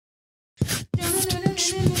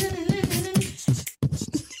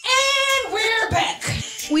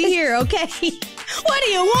here, okay? What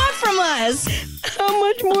do you want from us? How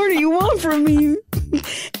much more do you want from me?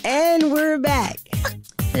 And we're back.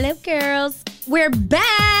 Hello, girls. We're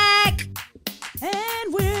back.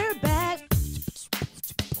 And we're back.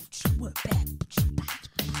 We're back.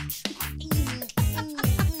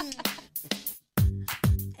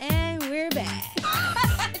 And we're back.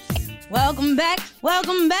 Welcome back.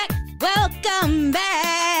 Welcome back. Welcome back.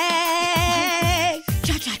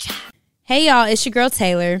 Cha-cha-cha. Hey, y'all. It's your girl,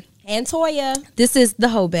 Taylor. And Toya. This is The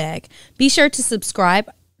Hoe Bag. Be sure to subscribe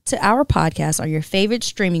to our podcast on your favorite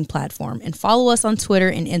streaming platform and follow us on Twitter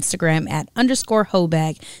and Instagram at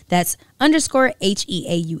 _Hoebag. That's _HEAUXBAG.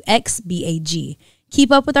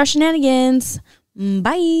 Keep up with our shenanigans.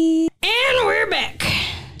 Bye. And we're back.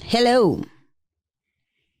 Hello.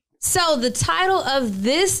 So the title of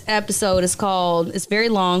this episode is called, it's very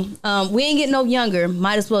long, We Ain't Getting No Younger,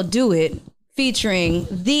 Might As Well Do It, featuring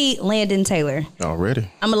the Landon Taylor. Already.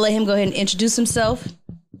 I'm going to let him go ahead and introduce himself.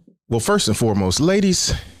 Well, first and foremost,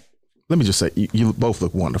 ladies, let me just say, you both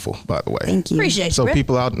look wonderful, by the way. Thank you. Appreciate you, So bro.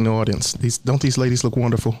 people out in the audience, don't these ladies look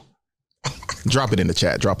wonderful? Drop it in the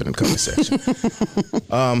chat. Drop it in the comment section.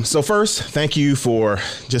 So first, thank you for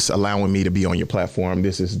just allowing me to be on your platform.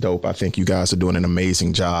 This is dope. I think you guys are doing an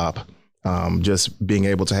amazing job. Just being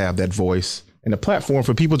able to have that voice and a platform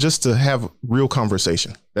for people just to have real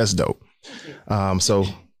conversation. That's dope. So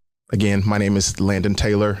again, my name is Landon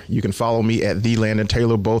Taylor. You can follow me at The Landon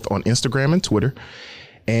Taylor, both on Instagram and Twitter.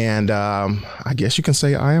 And I guess you can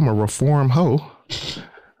say I am a reform hoe.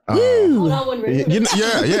 Yeah.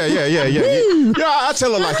 I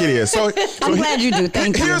tell it like it is. So I'm glad you do.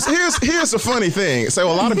 Thank you. Here's the funny thing.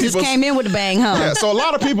 So a lot of people Just came in with a bang, huh? Yeah, so a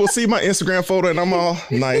lot of people see my Instagram photo and I'm all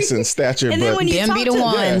nice and statured. And then when you them talk be the to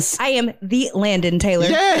ones. I am the Landon Taylor.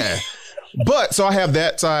 Yeah. But so I have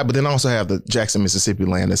that side, but then I also have the Jackson, Mississippi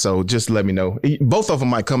Landon. So just let me know. Both of them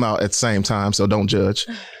might come out at the same time, so don't judge.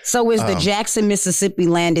 So is the Jackson, Mississippi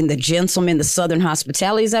Landon the gentleman, the Southern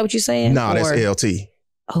hospitality? Is that what you're saying? No, that's LT.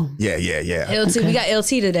 Oh. Yeah. LT, we got LT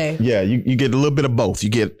today. Yeah, you get a little bit of both. You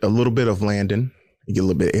get a little bit of Landon, you get a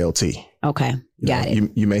little bit of LT. Okay, got it.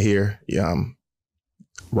 You may hear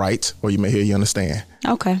right, or you may hear you understand.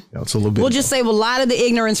 Okay. It's a little bit. We'll just save a lot of the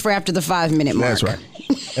ignorance for after the 5-minute mark. That's right.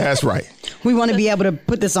 That's right. We want to be able to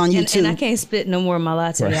put this on YouTube. And I can't spit no more of my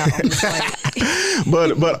latte out.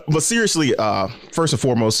 But seriously, first and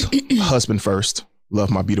foremost, husband first. Love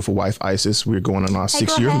my beautiful wife, Isis. We're going on our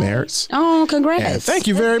 6-year marriage. Oh, congrats. And thank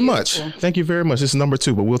you very much. Thank you very much. This is number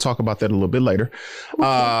 2, but we'll talk about that a little bit later.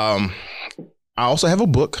 I also have a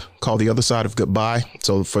book called The Other Side of Goodbye.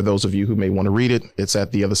 So for those of you who may want to read it, it's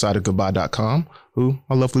at theothersideofgoodbye.com, who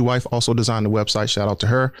my lovely wife also designed the website. Shout out to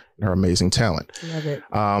her and her amazing talent. Love it.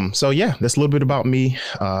 So yeah, that's a little bit about me.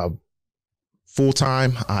 Full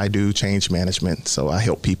time, I do change management. So I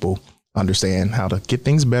help people understand how to get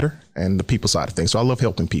things better and the people side of things. So I love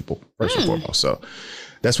helping people first and foremost. So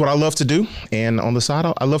that's what I love to do. And on the side,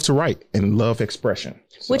 I love to write and love expression.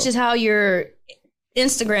 So. Which is how your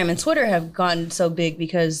Instagram and Twitter have gotten so big,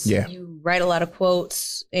 because you write a lot of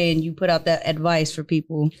quotes and you put out that advice for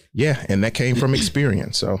people. Yeah. And that came from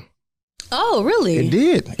experience. So. Oh, really? It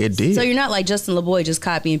did. So you're not like Justin LeBoy just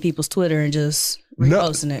copying people's Twitter and just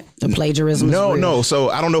reposting it. The plagiarism. No. So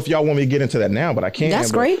I don't know if y'all want me to get into that now, but I can.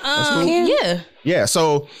 That's great. That's cool. Yeah. Yeah.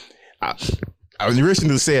 So I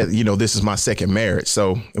originally said, this is my second marriage.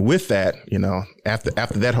 So with that, after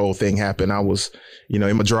that whole thing happened, I was,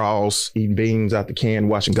 in my drawers, eating beans out the can,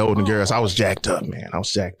 watching Golden Girls. I was jacked up, man. I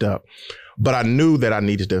was jacked up. But I knew that I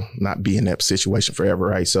needed to not be in that situation forever,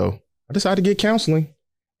 right? So I decided to get counseling.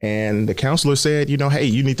 And the counselor said, hey,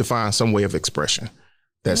 you need to find some way of expression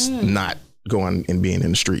that's not going and being in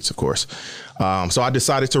the streets, of course. So I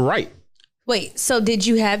decided to write. Wait, so did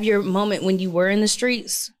you have your moment when you were in the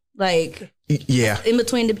streets? Like, yeah, in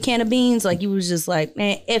between the can of beans, like you was just like,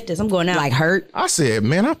 man, F this, I'm going out. Like hurt? I said,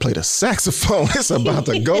 man, I played a saxophone. It's about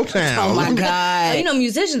to go down. Oh my God.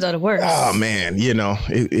 Musicians are the worst. Oh man,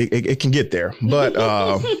 it can get there. But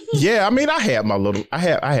yeah, I mean, I had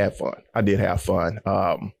fun. I did have fun.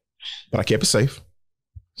 But I kept it safe.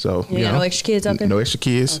 So you got no extra kids out there? No extra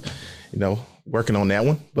kids. Okay. Working on that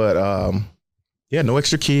one. But yeah, no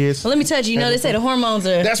extra kids. Well, let me tell you, they say the hormones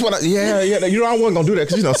are. That's what I wasn't going to do that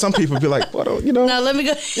because, some people be like, well, No, let me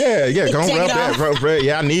go. Yeah, go and rub that.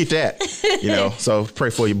 Yeah, I need that. So pray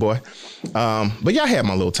for you, boy. But yeah, I had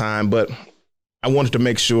my little time, but I wanted to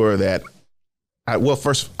make sure that,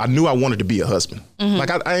 first, I knew I wanted to be a husband. Mm-hmm.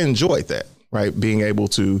 Like, I enjoyed that, right? Being able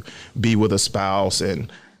to be with a spouse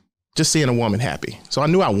and just seeing a woman happy. So I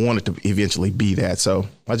knew I wanted to eventually be that. So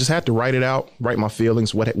I just had to write it out, write my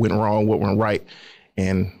feelings, what went wrong, what went right.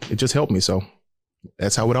 And it just helped me. So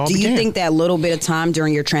that's how it all Do began. you think that little bit of time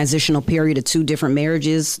during your transitional period of 2 different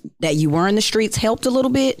marriages that you were in the streets helped a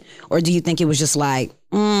little bit? Or do you think it was just like,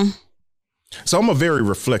 So I'm a very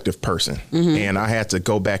reflective person, and I had to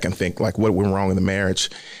go back and think like what went wrong in the marriage,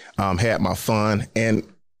 had my fun, and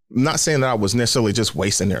not saying that I was necessarily just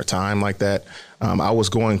wasting their time like that. I was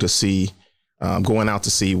going out to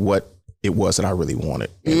see what it was that I really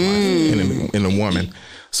wanted in a woman.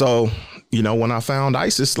 So, when I found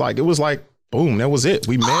Isis, like it was like, boom, that was it.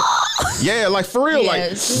 We met. Yeah, like for real.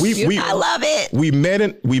 Yes. Like we I love it. We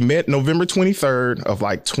met November 23rd of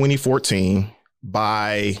like 2014.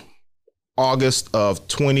 By August of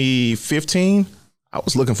 2015, I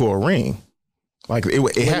was looking for a ring. Like it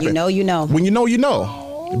happened. You know. When you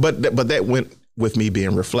know. But that went with me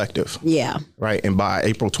being reflective. Yeah. Right. And by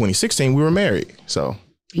April 2016, we were married. So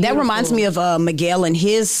that reminds me of Miguel and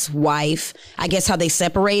his wife. I guess how they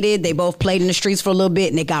separated. They both played in the streets for a little bit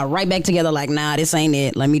and they got right back together like, nah, this ain't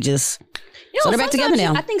it. Let me just... So they're back together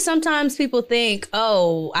now. I think sometimes people think,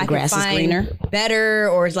 I can find better,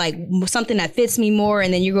 or it's like something that fits me more.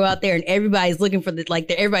 And then you go out there and everybody's looking for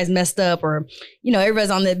everybody's messed up, or,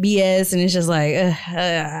 everybody's on the BS. And it's just like,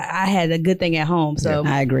 I had a good thing at home. So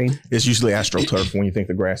I agree. It's usually AstroTurf when you think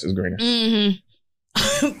the grass is greener.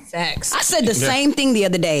 Facts. I said the same thing the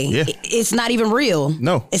other day. Yeah. It's not even real.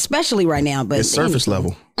 No. Especially right now. But it's surface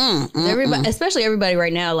level. Everybody, especially everybody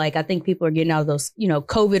right now, like I think people are getting out of those,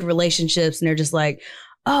 COVID relationships, and they're just like,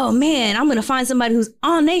 oh man, I'm gonna find somebody who's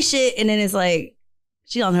on their shit, and then it's like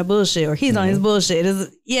she's on her bullshit or he's on his bullshit. It's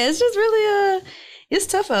just really it's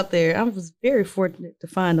tough out there. I was very fortunate to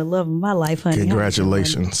find the love of my life, honey.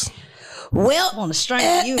 Congratulations. Well, on the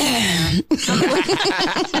strength of you.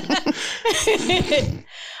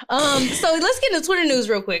 So let's get into Twitter news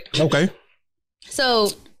real quick. Okay. So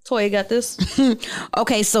Toya got this.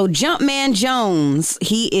 Okay, so Jumpman Jones,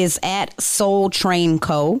 he is at Soul Train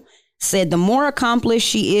Co. said the more accomplished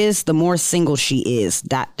she is, the more single she is. ...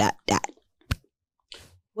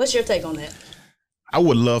 What's your take on that? I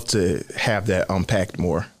would love to have that unpacked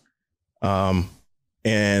more.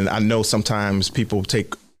 And I know sometimes people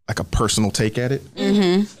take like a personal take at it.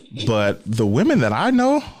 But the women that I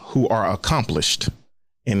know who are accomplished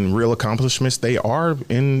in real accomplishments, they are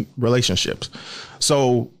in relationships.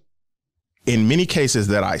 So in many cases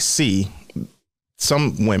that I see,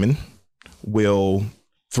 some women will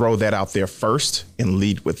throw that out there first and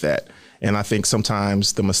lead with that. And I think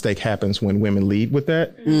sometimes the mistake happens when women lead with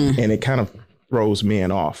that, and it kind of throws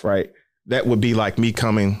men off, right? That would be like me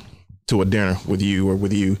coming to a dinner with you or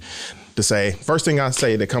with you to say, first thing I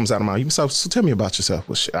say that comes out of my mouth, so tell me about yourself.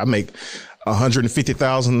 Well, shit, I make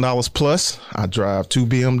 $150,000 plus. I drive 2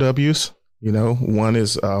 BMWs. One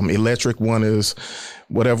is electric, one is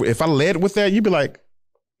whatever. If I led with that, you'd be like,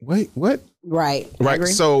 wait, what? Right.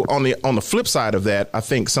 So on the flip side of that, I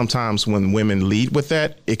think sometimes when women lead with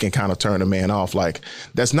that, it can kind of turn a man off. Like,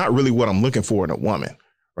 that's not really what I'm looking for in a woman,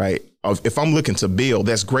 right? If I'm looking to build,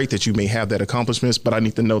 that's great that you may have that accomplishments, but I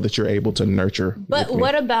need to know that you're able to nurture. But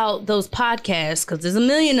what about those podcasts? Because there's a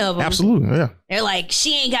million of them. Absolutely, yeah. They're like,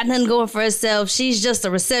 she ain't got nothing going for herself. She's just a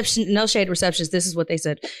reception. No shade receptionist. This is what they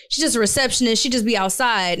said. She's just a receptionist. She just be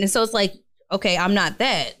outside. And so it's like, okay, I'm not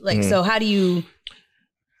that. Like, so how do you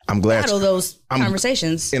battle those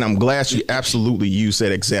conversations? And I'm glad you absolutely used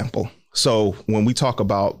that example. So when we talk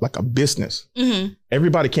about like a business,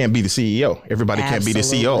 everybody can't be the CEO. Everybody can't be the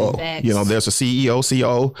COO. Facts. There's a CEO,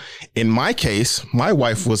 COO. In my case, my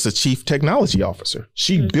wife was the chief technology officer.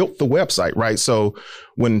 She built the website, right? So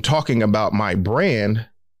when talking about my brand,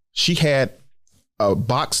 she had a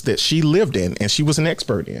box that she lived in and she was an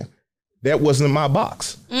expert in. That wasn't my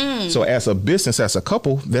box. So as a business, as a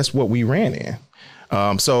couple, that's what we ran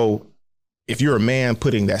in. So if you're a man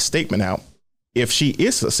putting that statement out, if she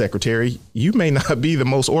is a secretary, you may not be the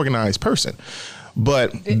most organized person,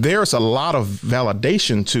 but there's a lot of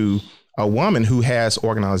validation to a woman who has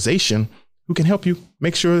organization who can help you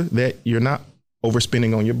make sure that you're not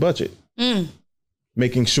overspending on your budget,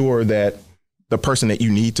 making sure that the person that you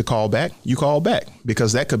need to call back, you call back,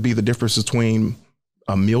 because that could be the difference between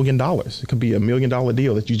 $1 million. It could be $1 million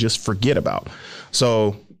deal that you just forget about.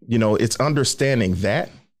 So, it's understanding that.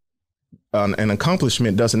 An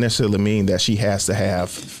accomplishment doesn't necessarily mean that she has to have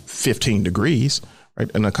 15 degrees, right?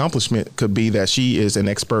 An accomplishment could be that she is an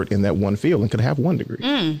expert in that one field and could have 1 degree.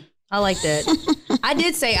 I like that. I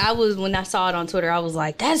did say when I saw it on Twitter, I was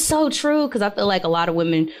like, that's so true. Cause I feel like a lot of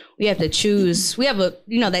women, we have to choose. We have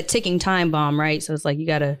that ticking time bomb, right? So it's like, you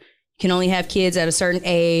can only have kids at a certain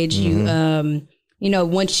age. you know,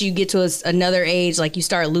 once you get to another age, like you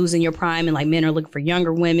start losing your prime and like men are looking for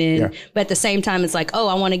younger women. Yeah. But at the same time, it's like, oh,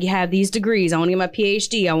 I want to have these degrees. I want to get my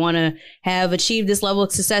PhD. I want to have achieved this level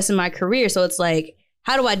of success in my career. So it's like,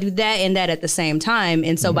 how do I do that and that at the same time?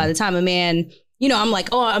 And so by the time a man, you know, I'm like,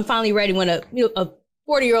 oh, I'm finally ready. When a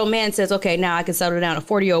 40-year-old man says, okay, now I can settle down. A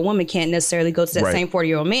 40-year-old woman can't necessarily go to that same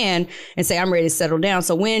 40-year-old man and say, I'm ready to settle down.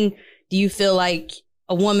 So when do you feel like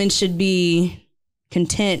a woman should be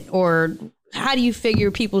content, or how do you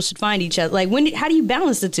figure people should find each other? Like, how do you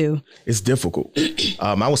balance the two? It's difficult.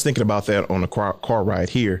 I was thinking about that on the car ride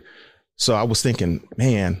here. So I was thinking,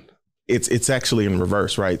 man, it's actually in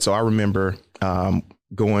reverse, right? So I remember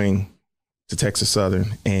going to Texas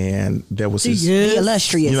Southern, and there was this, the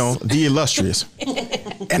illustrious, you know, the illustrious.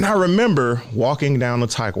 And I remember walking down the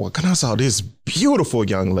Tightwalk, and I saw this beautiful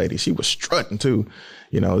young lady. She was strutting too.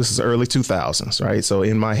 You know, this is early 2000s, right? So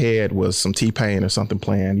in my head was some T-Pain or something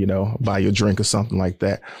playing, you know, buy you a drink or something like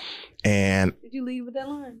that. And did you leave with that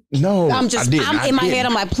line? No, I'm in my head.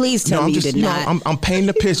 I'm like, please tell me you did not. I'm painting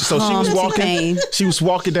the picture. So she was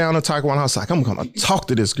walking down the Tightwalk, and I was like, I'm going to talk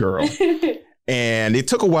to this girl. And it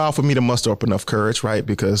took a while for me to muster up enough courage, right?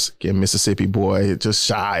 Because again, Mississippi boy, just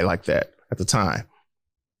shy like that at the time.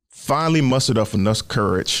 Finally mustered up enough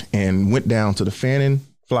courage and went down to the Fannin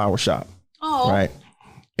flower shop. Oh. Right.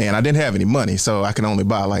 And I didn't have any money, so I could only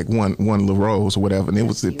buy like one little rose or whatever. And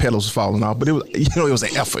the petals was falling off, but it was, you know, it was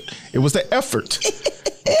an effort. It was the effort.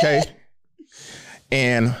 Okay.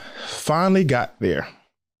 And finally got there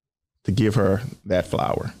to give her that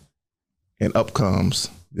flower. And up comes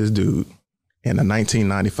this dude in a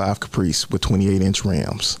 1995 Caprice with 28-inch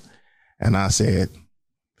rims. And I said,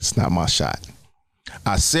 it's not my shot.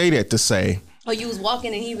 I say that to say. Oh, you was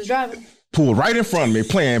walking and he was driving? Pulled right in front of me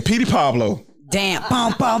playing Petey Pablo. Damn,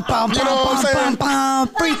 bum, bum, bum, you know what I'm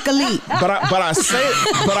saying? Freak elite. But I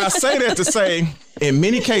say that to say, in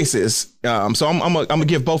many cases, so I'm gonna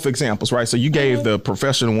give both examples, right? So you gave the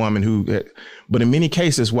professional woman but in many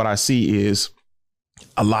cases, what I see is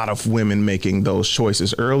a lot of women making those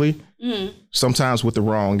choices early, sometimes with the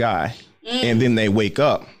wrong guy, and then they wake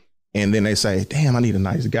up and then they say, "Damn, I need a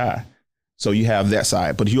nice guy." So you have that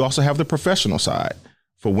side, but you also have the professional side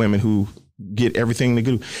for women who get everything they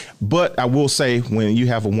do. But I will say, when you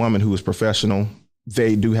have a woman who is professional,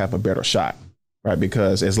 they do have a better shot, right?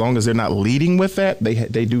 Because as long as they're not leading with that,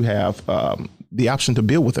 they do have the option to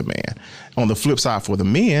build with a man. On the flip side, for the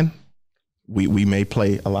men, we may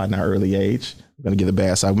play a lot in our early age. I'm going to give the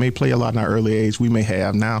bad side. We may play a lot in our early age. We may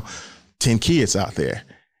have now 10 kids out there.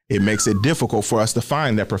 It makes it difficult for us to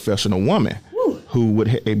find that professional woman who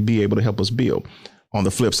would be able to help us build. On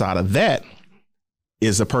the flip side of that,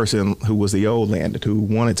 is a person who was the old Landon, who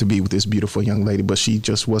wanted to be with this beautiful young lady, but she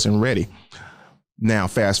just wasn't ready. Now,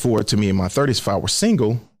 fast forward to me in my 30s, if I were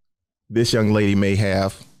single, this young lady may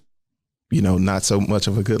have, you know, not so much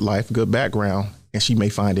of a good life, good background, and she may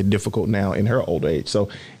find it difficult now in her old age. So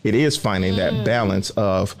it is finding that balance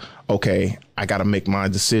of, okay, I got to make my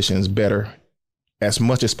decisions better as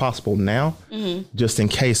much as possible now, just in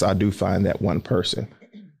case I do find that one person.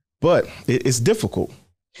 But it's difficult.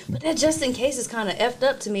 But that just in case is kind of effed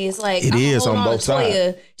up to me. It's like, it is on both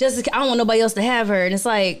sides. I don't want nobody else to have her. And it's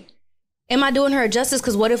like, am I doing her a justice?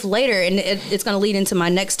 Because what if later, and it's going to lead into my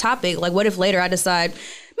next topic, like what if later I decide,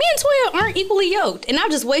 me and Toya aren't equally yoked, and I've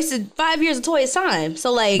just wasted 5 years of Toya's time.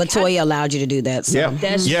 So like, but Toya allowed you to do that. So. Yeah,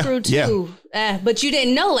 that's true too. Yeah. But you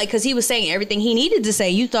didn't know, like, because he was saying everything he needed to say.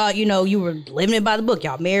 You thought, you know, you were living it by the book.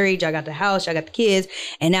 Y'all married, y'all got the house, y'all got the kids,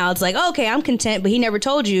 and now it's like, okay, I'm content. But he never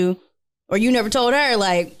told you, or you never told her,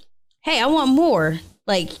 like, hey, I want more.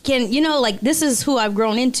 Like, this is who I've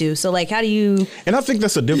grown into. So like, how do you? And I think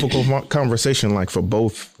that's a difficult conversation, like for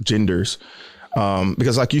both genders,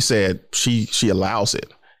 because like you said, she allows it.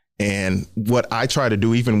 And what I try to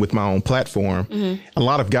do, even with my own platform, a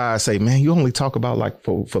lot of guys say, man, you only talk about like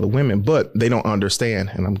for the women, but they don't understand.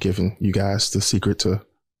 And I'm giving you guys the secret to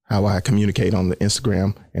how I communicate on the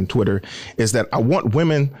Instagram and Twitter, is that I want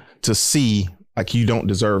women to see like you don't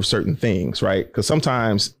deserve certain things, right? Because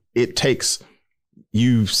sometimes it takes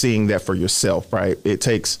you seeing that for yourself, right? It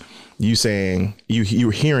takes you saying,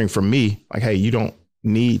 you're hearing from me, like, hey, you don't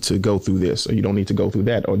need to go through this, or you don't need to go through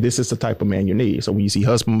that, or this is the type of man you need. So when you see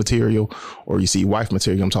husband material or you see wife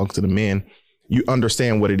material, I'm talking to the men, you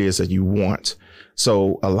understand what it is that you want.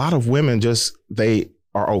 So a lot of women they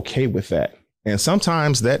are okay with that. And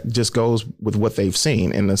sometimes that just goes with what they've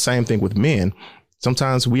seen. And the same thing with men.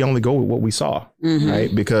 Sometimes we only go with what we saw,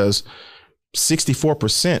 right? Because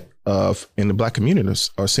 64% in the Black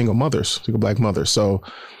communities are single Black mothers. So,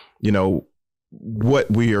 you know,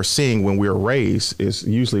 what we are seeing when we're raised is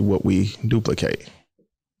usually what we duplicate.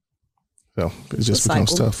 So it just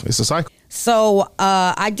becomes tough. It's a cycle. So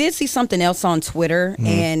I did see something else on Twitter,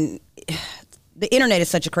 and the internet is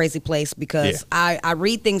such a crazy place because I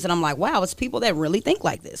read things and I'm like, wow, it's people that really think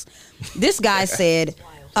like this. This guy said,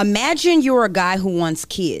 imagine you're a guy who wants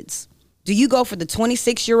kids. Do you go for the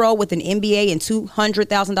 26-year-old with an MBA and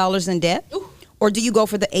 $200,000 in debt? Ooh. Or do you go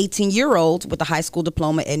for the 18-year-old with a high school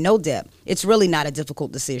diploma and no debt? It's really not a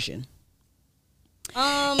difficult decision.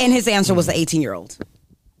 And his answer was the 18-year-old.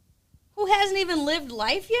 Who hasn't even lived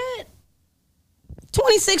life yet?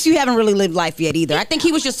 26, you haven't really lived life yet either. I think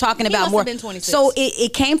he was just talking about more. Been 26. So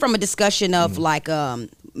it came from a discussion of like,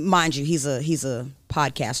 mind you, he's a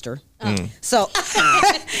podcaster. So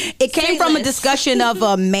it came from a discussion of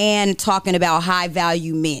a man talking about high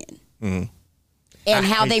value men. And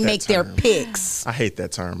how they make their picks. I hate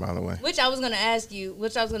that term, by the way. Which I was going to ask you,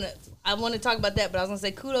 I want to talk about that, but I was going to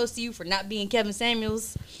say kudos to you for not being Kevin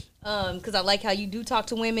Samuels, because I like how you do talk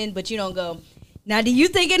to women, but you don't go, now do you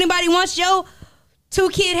think anybody wants your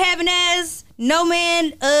 2-kid having ass? No,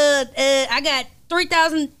 man, I got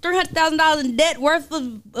 $300,000 in debt worth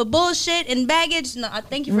of bullshit and baggage. No, I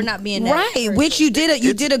thank you for not being that. Right, which you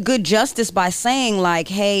did a good justice by saying like,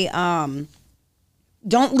 hey,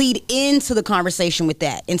 don't lead into the conversation with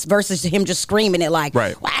that. It's versus him just screaming it like,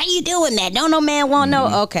 why are you doing that? Don't no man want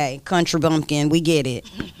no. Okay, country bumpkin, we get it.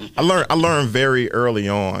 I learned very early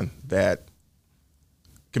on that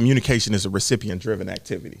communication is a recipient-driven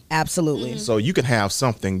activity. Absolutely. So you can have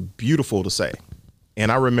something beautiful to say.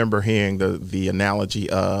 And I remember hearing the analogy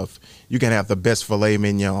of you can have the best filet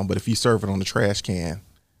mignon, but if you serve it on the trash can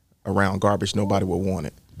around garbage, nobody will want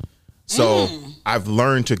it. So I've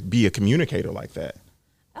learned to be a communicator like that.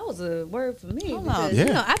 That was a word for me because you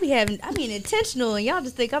know I being intentional and y'all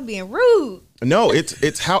just think I'm being rude. No,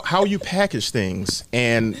 it's how you package things,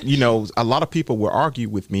 and you know a lot of people will argue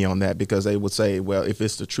with me on that because they would say, well, if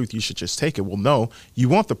it's the truth, you should just take it. Well, no, you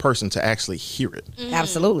want the person to actually hear it.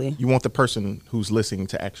 Absolutely. You want the person who's listening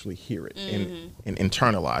to actually hear it and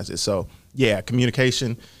internalize it. So yeah,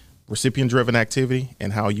 communication, recipient-driven activity,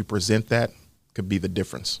 and how you present that could be the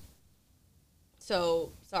difference.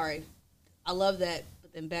 So sorry, I love that.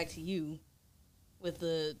 Then back to you with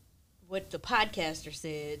what the podcaster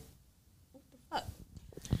said. What the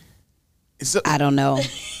fuck? I don't know.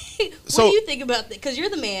 What do you think about that? Because you're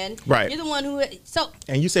the man, right? You're the one who.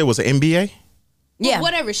 And you say it was an MBA? Yeah,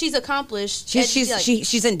 whatever. She's accomplished.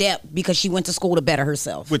 She's in debt because she went to school to better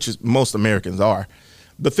herself, which is most Americans are.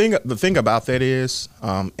 The thing about that is,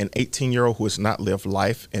 an 18-year-old who has not lived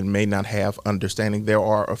life and may not have understanding. There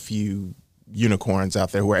are a few unicorns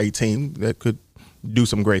out there who are 18 that could do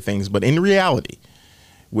some great things, but in reality,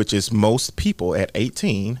 which is most people at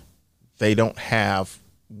 18, they don't have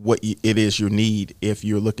what it is you need if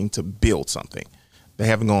you're looking to build something. They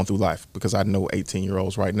haven't gone through life, because I know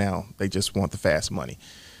 18-year-olds right now, they just want the fast money.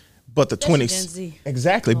 But the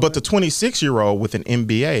 26-year-old with an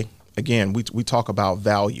MBA, again, we talk about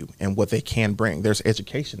value and what they can bring. There's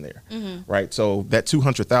education there, right? So that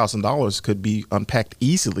 $200,000 could be unpacked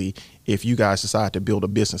easily if you guys decide to build a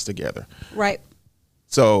business together. Right.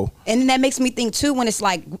 So, and that makes me think too, when it's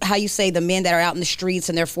like how you say the men that are out in the streets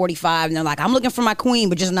and they're 45 and they're like, I'm looking for my queen,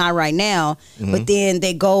 but just not right now. But then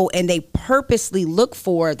they go and they purposely look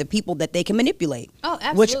for the people that they can manipulate. Oh,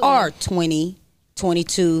 absolutely. Which are 20,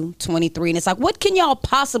 22, 23. And it's like, what can y'all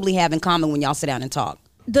possibly have in common when y'all sit down and talk?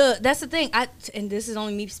 That's the thing. And this is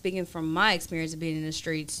only me speaking from my experience of being in the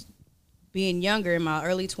streets, being younger in my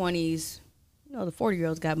early 20s. You know, the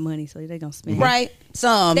 40-year-olds got money, so they gonna spend. Right.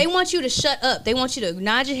 They want you to shut up. They want you to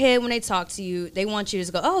nod your head when they talk to you. They want you to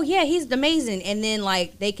just go, oh, yeah, he's amazing. And then,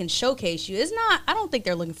 like, they can showcase you. It's not, I don't think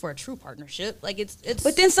they're looking for a true partnership. Like, it's.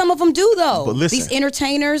 But then some of them do, though. But listen, these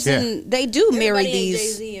entertainers, and they do marry these.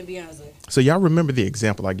 Jay-Z and Beyonce. So y'all remember the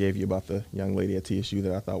example I gave you about the young lady at TSU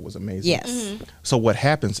that I thought was amazing? Yes. So what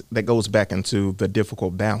happens, that goes back into the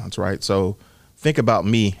difficult balance, right? So think about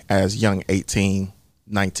me as young 18,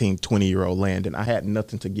 19, 20-year-old Landon. I had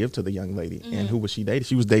nothing to give to the young lady. And who was she dating?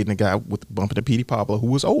 She was dating a guy with bumping to Petey Pablo who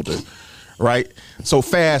was older, right? So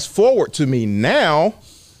fast forward to me now,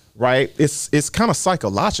 right? It's kind of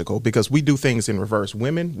psychological because we do things in reverse.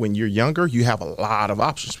 Women, when you're younger, you have a lot of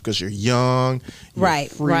options because you're young, you're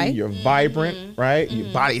free, you're vibrant, right?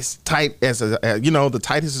 Your body's tight as the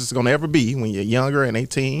tightest it's going to ever be when you're younger and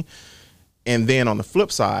 18. And then on the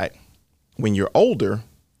flip side, when you're older,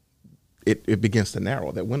 it begins to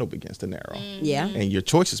narrow. That window begins to narrow. Yeah. And your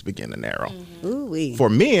choices begin to narrow. Ooh-wee. For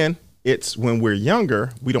men, it's when we're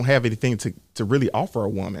younger, we don't have anything to really offer a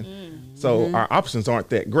woman. So our options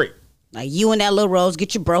aren't that great. Like you and that little Rose,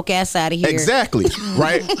 get your broke ass out of here. Exactly,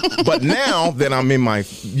 right? But now that I'm in my,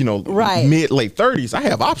 mid late 30s, I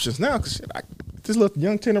have options now because this little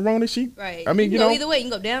young Tenderoni, right. I mean, you can go either way. You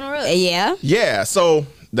can go down or up. Yeah. Yeah. So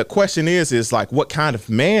the question is like, what kind of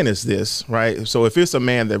man is this, right? So if it's a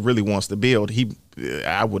man that really wants to build,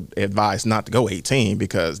 I would advise not to go 18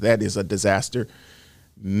 because that is a disaster.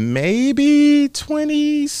 Maybe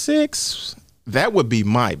 26. That would be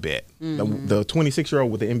my bet. The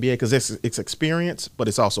 26-year-old with the MBA, because it's experience, but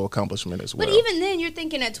it's also accomplishment as well. But even then, you're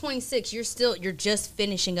thinking at 26, you're just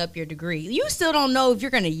finishing up your degree. You still don't know if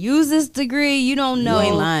you're going to use this degree. You don't know. You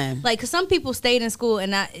ain't lying. Like, because some people stayed in school,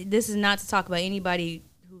 and this is not to talk about anybody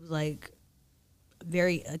who's like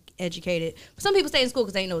very educated. But some people stay in school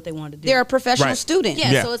because they know what they want to do. They're a professional student.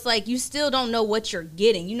 Yeah, so it's like you still don't know what you're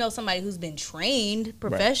getting. You know somebody who's been trained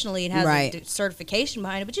professionally and has a certification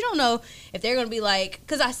behind it, but you don't know if they're going to be like,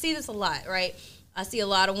 because I see this a lot, right? I see a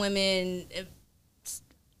lot of women,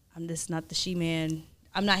 I'm just not the she-man.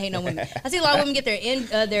 I'm not hating on women. I see a lot of women get their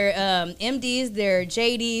MDs, their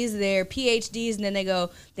JDs, their PhDs, and then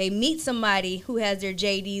they meet somebody who has their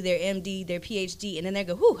JD, their MD, their PhD, and then they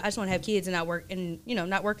go, "Whew, I just want to have kids and not work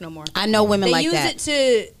not work no more." I know women like that.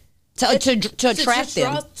 They use it to attract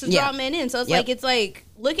them, to draw men in. So it's like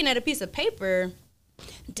looking at a piece of paper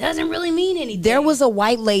doesn't really mean anything. There was a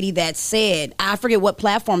white lady that said, I forget what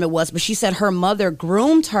platform it was, but she said her mother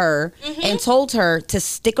groomed her and told her to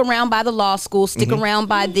stick around by the law school, stick around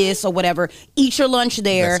by this or whatever, eat your lunch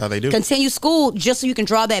there, that's how they do. Continue school just so you can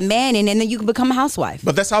draw that man in and then you can become a housewife.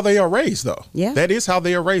 But that's how they are raised, though. Yeah. That is how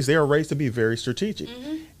they are raised. They are raised to be very strategic.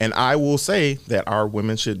 And I will say that our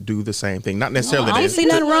women should do the same thing. Not necessarily. I don't see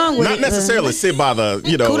nothing wrong with it. Not necessarily sit by the,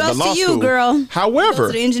 Kudos the law to you, school. girl. However, Go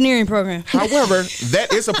to the engineering program. However, that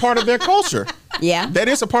is a part of their culture. Yeah. That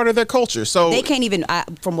is a part of their culture. So they can't even,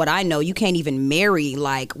 from what I know, you can't even marry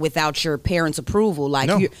like without your parents' approval. Like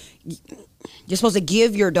No. you're supposed to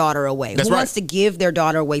give your daughter away. That's Who right. wants to give their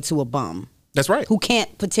daughter away to a bum? That's right. Who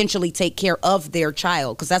can't potentially take care of their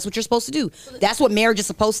child? Because that's what you're supposed to do. That's what marriage is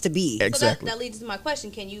supposed to be. Exactly. So that leads to my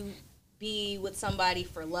question. Can you be with somebody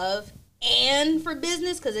for love and for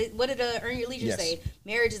business? Because what did Earn Your Leisure say?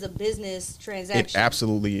 Marriage is a business transaction. It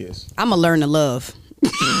absolutely is. I'm going to learn to love.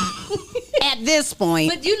 At this point.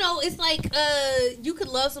 But it's like you could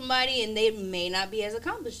love somebody and they may not be as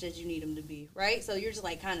accomplished as you need them to be, right? So you're just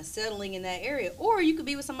like kind of settling in that area. Or you could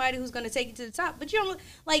be with somebody who's going to take you to the top. But you don't,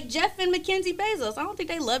 like Jeff and Mackenzie Bezos, I don't think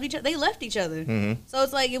they loved each other. They left each other. So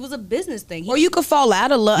it's like it was a business thing. Or you could fall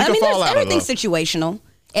out of love. You I mean, fall out of everything's love. situational.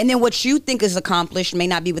 And then what you think is accomplished may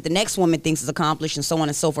not be what the next woman thinks is accomplished and so on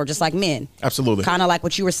and so forth, just like men. Absolutely. Kind of like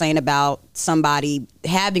what you were saying about somebody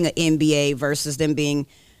having an MBA versus them being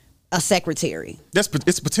a secretary. It's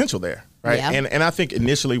potential there, right? Yeah. And I think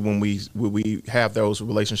initially when we have those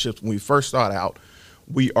relationships, when we first start out,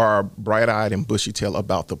 we are bright-eyed and bushy-tailed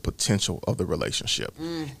about the potential of the relationship.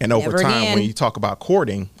 And over Never time, again. when you talk about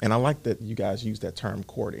courting, and I like that you guys use that term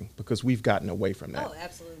courting because we've gotten away from that. Oh,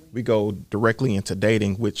 absolutely. We go directly into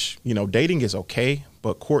dating, which, dating is okay,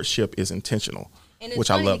 but courtship is intentional, And it's which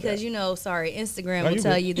funny I love because, that. Instagram No, will you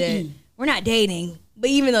tell good. you that we're not dating. But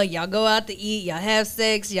even though y'all go out to eat, y'all have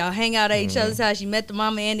sex, y'all hang out at each other's house, you met the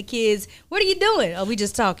mama and the kids, what are you doing? Oh, we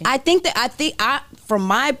just talking. I think from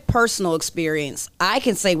my personal experience, I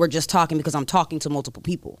can say we're just talking because I'm talking to multiple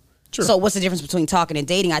people. Sure. So what's the difference between talking and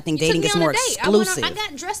dating? I think You took dating me is on a more date. exclusive. I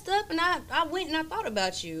got dressed up and I went and I thought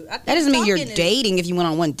about you. I think That doesn't mean you're talking is- dating if you went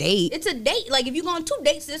on one date. It's a date. Like if you go on 2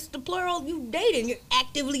 dates, it's the plural. You dating. You're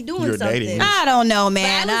actively doing You're something. dating. I don't know,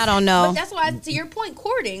 man. I don't know. But that's why, to your point,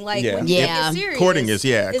 courting. Like Yeah. when you Yeah. get serious, Courting is-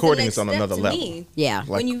 the courting next is on step another to level. me. Yeah. Like-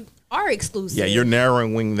 When you are exclusive. Yeah, you're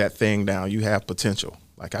narrowing that thing down. You have potential.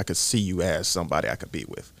 Like I could see you as somebody I could be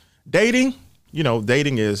with. Dating,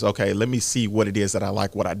 dating is, okay, let me see what it is that I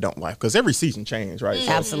like, what I don't like. Because every season changes, right? So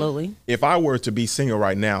Absolutely. if I were to be single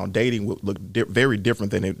right now, dating would look very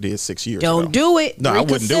different than it did 6 years ago. Don't do it. No, I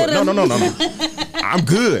wouldn't do it. No. I'm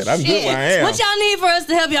good. I'm good where I am. What y'all need for us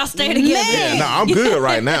to help y'all stay together? Yeah, no, I'm good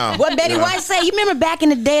right now. What Betty White said, you remember back in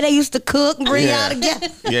the day they used to cook and bring Yeah. y'all together?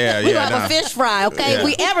 Yeah, We yeah. gonna have nah. a fish fry, okay? Yeah. If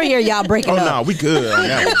we ever hear y'all breaking Oh, up. no, we good on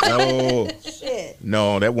that one.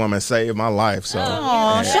 No, that woman saved my life. So,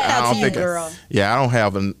 Aw, shout out I don't to you, think girl. Yeah,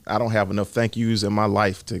 I don't have enough thank yous in my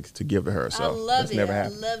life to give to her. So I love that's it. never I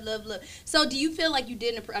happened. love. So do you feel like you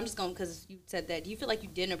didn't, I'm just going because you said that, do you feel like you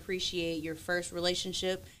didn't appreciate your first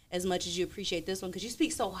relationship as much as you appreciate this one? Because you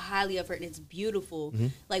speak so highly of her and it's beautiful. Mm-hmm.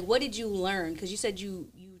 Like what did you learn? Because you said you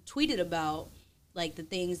tweeted about like the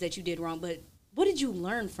things that you did wrong, but what did you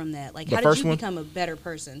learn from that? Like The how did first you one? become a better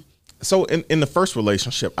person? So in the first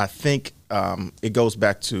relationship, I think it goes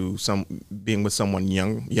back to being with someone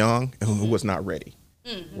young who was not ready.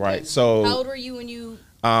 Okay. Right. So how old were you when you?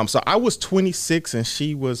 So I was 26 and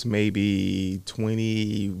she was maybe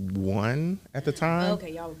 21 at the time.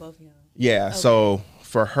 Okay, y'all were both young. Yeah. Okay. So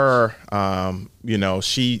for her,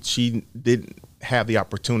 she didn't have the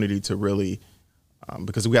opportunity to really,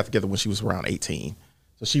 because we got together when she was around 18.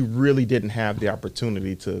 So she really didn't have the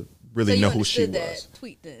opportunity to really know who she was. That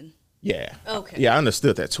tweet then. Yeah. Okay. Yeah, I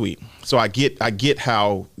understood that tweet. So I get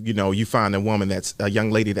how, you find a woman that's a young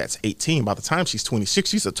lady that's 18. By the time she's 26,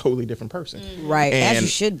 she's a totally different person. Right. And as you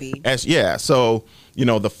should be. So,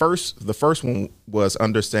 the first one was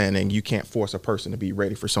understanding you can't force a person to be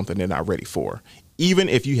ready for something they're not ready for. Even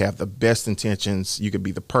if you have the best intentions, you could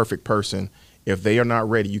be the perfect person. If they are not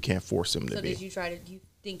ready, you can't force them to be. So do you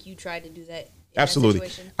think you tried to do that in Absolutely. that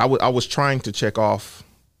situation? I was trying to check off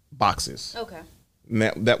boxes. Okay.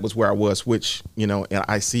 And that was where I was, which, and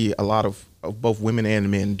I see a lot of both women and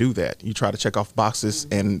men do that. You try to check off boxes,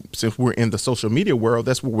 and since we're in the social media world,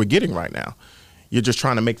 that's what we're getting right now. You're just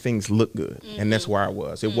trying to make things look good, and that's where I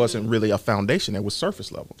was. It wasn't really a foundation. It was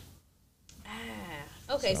surface level.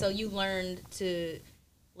 Okay, so you learned to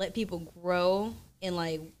let people grow and,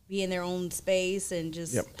 like, be in their own space and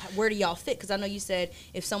just where do y'all fit? Because I know you said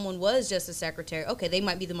if someone was just a secretary, okay, they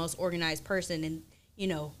might be the most organized person and,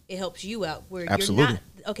 it helps you out where Absolutely. you're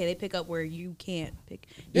not. Okay, they pick up where you can't pick.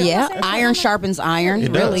 Yeah, iron sharpens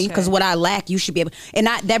iron, really. Because what I lack, you should be able. And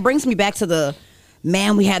that brings me back to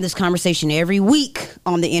we have this conversation every week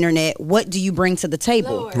on the internet. What do you bring to the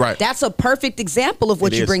table? Lord. Right. That's a perfect example of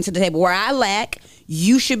what you bring to the table. Where I lack,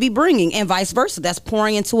 you should be bringing, and vice versa. That's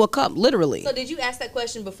pouring into a cup, literally. So did you ask that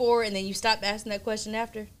question before and then you stopped asking that question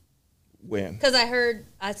after? When? Because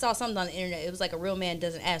I saw something on the internet. It was like a real man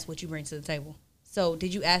doesn't ask what you bring to the table. So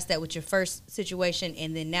did you ask that with your first situation,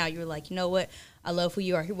 and then now you're like, you know what? I love who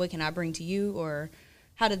you are. What can I bring to you? Or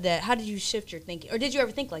how did you shift your thinking? Or did you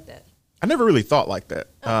ever think like that? I never really thought like that.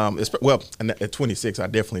 At 26, I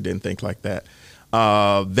definitely didn't think like that.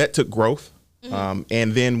 That took growth. And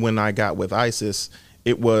then when I got with ISIS,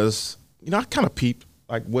 it was, I kind of peeped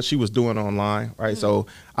like what she was doing online, right? So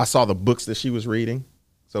I saw the books that she was reading.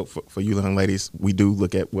 So for you young ladies, we do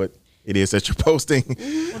look at what it is that you're posting.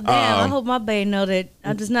 Well, damn, I hope my bae know that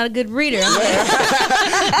I'm just not a good reader.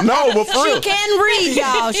 No, but for real. She can read,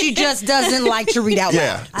 y'all. She just doesn't like to read out loud.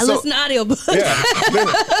 Yeah. I listen to audiobooks.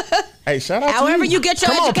 Yeah. Hey, shout out However to you. You get your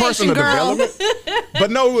Come education, on, girl. development. But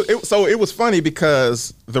no, it was funny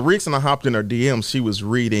because the reason I hopped in her DMs, she was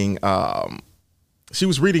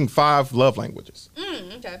reading 5 love languages.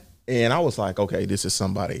 Okay. And I was like, okay, this is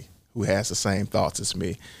somebody who has the same thoughts as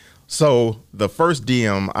me. So the first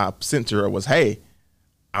DM I sent to her was, hey,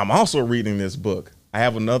 I'm also reading this book. I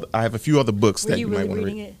have a few other books that you might want to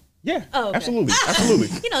read. It? Yeah. Oh, okay. Absolutely.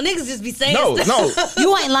 Niggas just be saying No.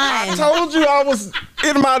 You ain't lying. I told you I was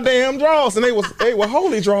in my damn drawers, and they were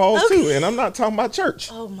holy drawers too, and I'm not talking about church.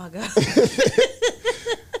 Oh my God.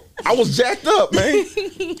 I was jacked up, man.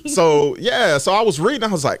 So I was reading, I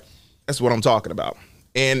was like, that's what I'm talking about.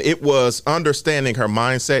 And it was understanding her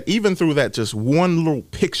mindset, even through that just one little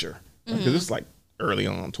picture. Because this is like early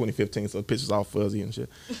on, 2015, so the picture's all fuzzy and shit.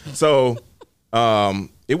 So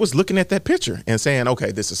it was looking at that picture and saying,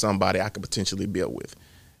 okay, this is somebody I could potentially build with,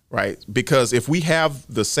 right? Because if we have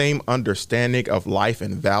the same understanding of life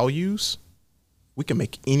and values, we can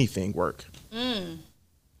make anything work.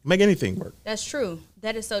 Make anything work. That's true.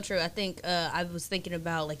 That is so true. I think I was thinking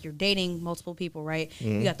about, like, you're dating multiple people, right?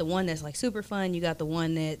 You got the one that's like super fun. You got the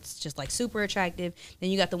one that's just like super attractive. Then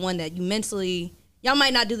you got the one that y'all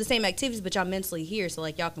might not do the same activities, but y'all mentally here. So,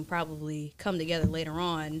 like, y'all can probably come together later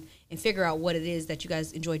on and figure out what it is that you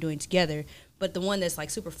guys enjoy doing together. But the one that's like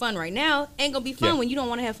super fun right now ain't gonna be fun when you don't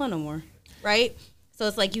want to have fun no more, right? So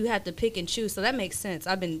it's like you have to pick and choose. So that makes sense.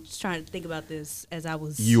 I've been trying to think about this as I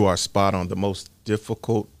was. You are spot on. The most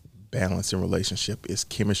difficult balance in relationship is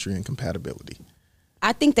chemistry and compatibility.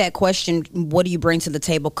 I think that question, what do you bring to the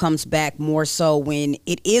table, comes back more so when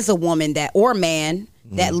it is a woman or man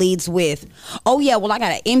that leads with, oh yeah, well, I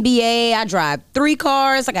got an MBA, I drive 3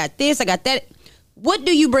 cars, I got this, I got that. What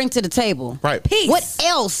do you bring to the table? Right. Peace. What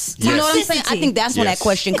else? You know what I'm saying? I think that's when that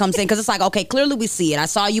question comes in, because it's like, okay, clearly we see it. I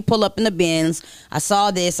saw you pull up in the Benz. I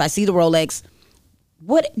saw this. I see the Rolex.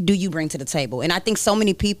 What do you bring to the table? And I think so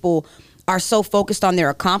many people are so focused on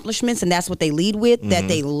their accomplishments, and that's what they lead with, that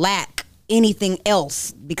they lack anything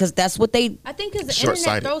else, because that's what they. I think because the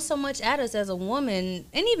internet throws so much at us as a woman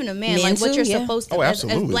and even a man, Men like what too, you're yeah. supposed to, Oh, as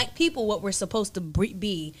absolutely. black people, what we're supposed to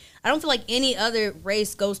be. I don't feel like any other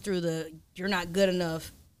race goes through the "you're not good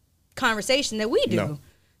enough" conversation that we do. No.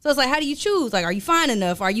 So it's like, how do you choose? Like, are you fine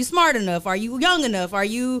enough? Are you smart enough? Are you young enough? Are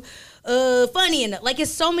you funny and like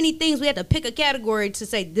it's so many things. We have to pick a category to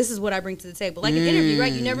say this is what I bring to the table. Like an interview,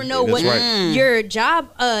 right? You never know what your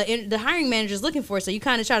job in the hiring manager is looking for. So you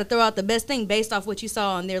kind of try to throw out the best thing based off what you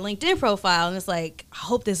saw on their LinkedIn profile, and it's like, I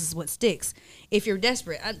hope this is what sticks. If you're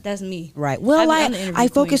desperate, that's me. Right. Well, I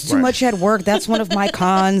focus too much at work. That's one of my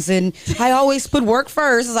cons, and I always put work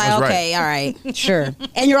first. It's like, okay, all right, sure.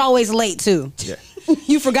 And you're always late too. Yeah.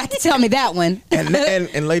 You forgot to tell me that one.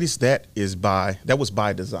 And ladies, that was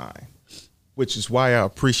by design, which is why I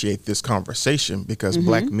appreciate this conversation, because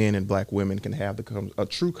black men and black women can have a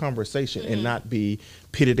true conversation and not be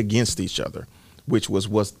pitted against each other, which was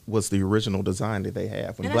the original design that they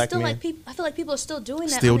have. When and black men, I feel like people are still doing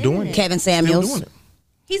that. Still doing it. Kevin Samuels. Still doing it.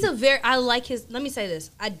 He's I like his, let me say this.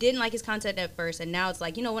 I didn't like his content at first, and now it's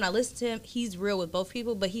like, when I listen to him, he's real with both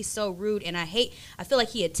people, but he's so rude, and I feel like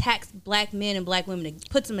he attacks black men and black women and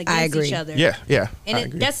puts them against each other. Yeah.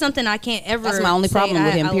 And that's something I can't ever That's my only problem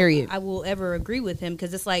with him, period. I will ever agree with him,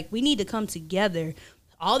 because it's like, we need to come together.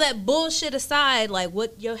 All that bullshit aside, like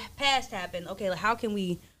what your past happened, okay, like how can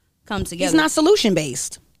we come together? He's not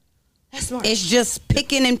solution-based. That's smart. It's just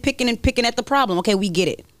picking at the problem. Okay, we get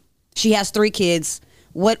it. She has 3 kids.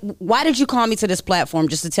 Why did you call me to this platform?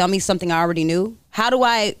 Just to tell me something I already knew? How do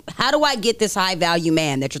I get this high value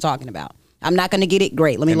man that you're talking about? I'm not going to get it.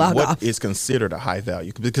 Great. Let me log off. What is considered a high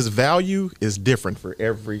value? Because value is different for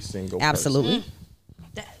every single person. Absolutely.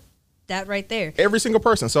 That right there. Every single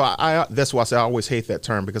person. So I that's why I say I always hate that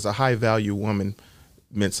term, because a high value woman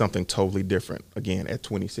meant something totally different again at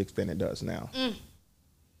 26 than it does now.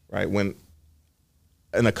 Right? When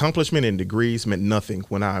an accomplishment in degrees meant nothing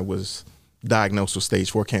when I was diagnosed with stage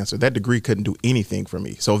 4 cancer. That degree couldn't do anything for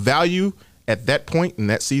me. So value at that point in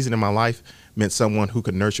that season in my life meant someone who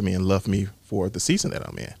could nurture me and love me for the season that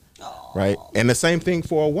I'm in. Right? And the same thing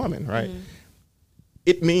for a woman, right?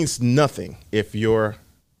 It means nothing if your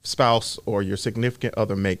spouse or your significant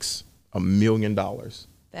other makes $1 million.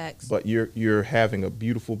 Facts. But you're having a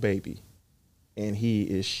beautiful baby and he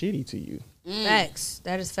is shitty to you. Facts.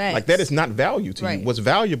 That is facts. Like, that is not value to you. What's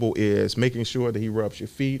valuable is making sure that he rubs your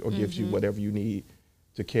feet or gives you whatever you need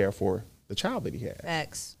to care for the child that he has.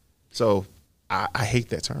 Facts. So I hate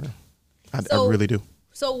that term. I really do.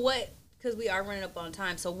 So what, because we are running up on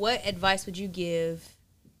time, so what advice would you give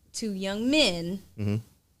to young men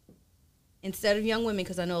instead of young women?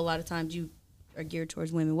 Because I know a lot of times you are geared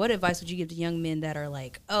towards women. What advice would you give to young men that are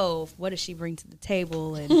like, oh, what does she bring to the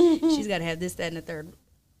table? And she's got to have this, that, and the third.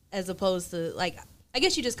 As opposed to, like, I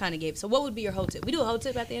guess you just kind of gave. So what would be your whole tip? We do a whole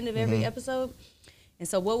tip at the end of every episode. And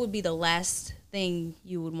so what would be the last thing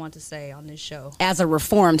you would want to say on this show? As a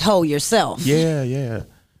reformed hoe yourself. Yeah.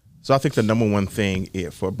 So I think the number one thing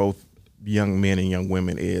for both young men and young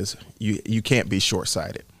women is you can't be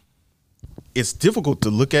short-sighted. It's difficult to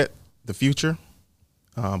look at the future,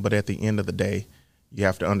 but at the end of the day, you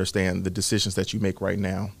have to understand the decisions that you make right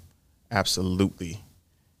now absolutely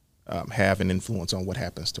have an influence on what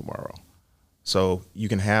happens tomorrow. So you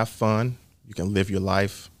can have fun, you can live your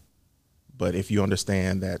life, but if you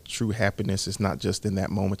understand that true happiness is not just in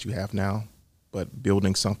that moment you have now, but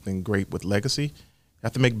building something great with legacy, you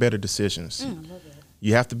have to make better decisions. I love that.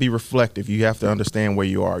 You have to be reflective. You have to understand where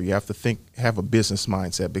you are. You have to have a business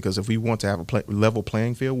mindset, because if we want to have a level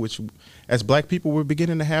playing field, which as black people, we're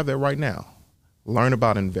beginning to have that right now. Learn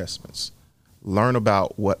about investments. Learn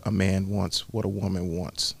about what a man wants, what a woman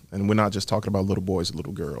wants. And we're not just talking about little boys and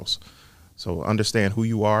little girls. So understand who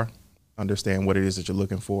you are, understand what it is that you're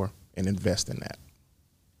looking for, and invest in that.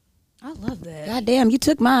 I love that. God damn, you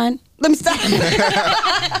took mine. Let me stop.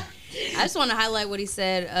 I just want to highlight what he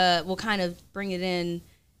said. We'll kind of bring it in.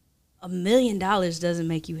 $1 million doesn't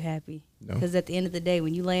make you happy. Because at the end of the day,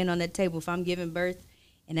 when you laying on that table, if I'm giving birth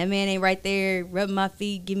and that man ain't right there rubbing my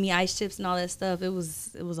feet, giving me ice chips and all that stuff, it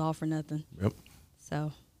was all for nothing. Yep.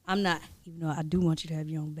 So I'm not, even though I do want you to have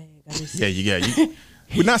your own bag.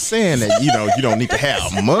 We're not saying that, you don't need to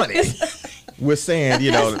have money. We're saying,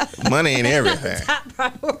 money ain't everything. Top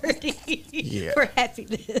priority for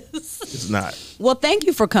happiness. It's not. Well, thank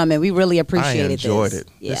you for coming. We really appreciate it. I enjoyed it.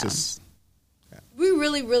 Yeah. We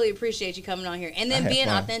really, really appreciate you coming on here. And then being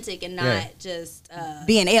authentic and not just...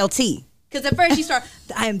 being LT. Because at first you start,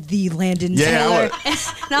 I am the Landon Taylor. And I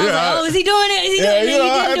was like, oh, is he doing it? Is he doing it? And he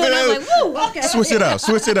didn't do it. And I was like, woo, okay. Switch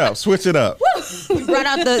it up. Woo. Brought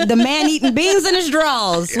out the man eating beans in his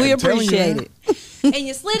drawers. We appreciate it. And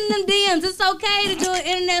you're slitting them DMs. It's okay to do an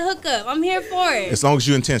internet hookup. I'm here for it. As long as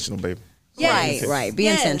you're intentional, baby. Yes. Right. Be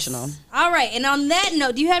intentional. All right. And on that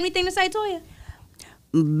note, do you have anything to say, Toya?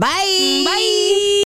 Bye.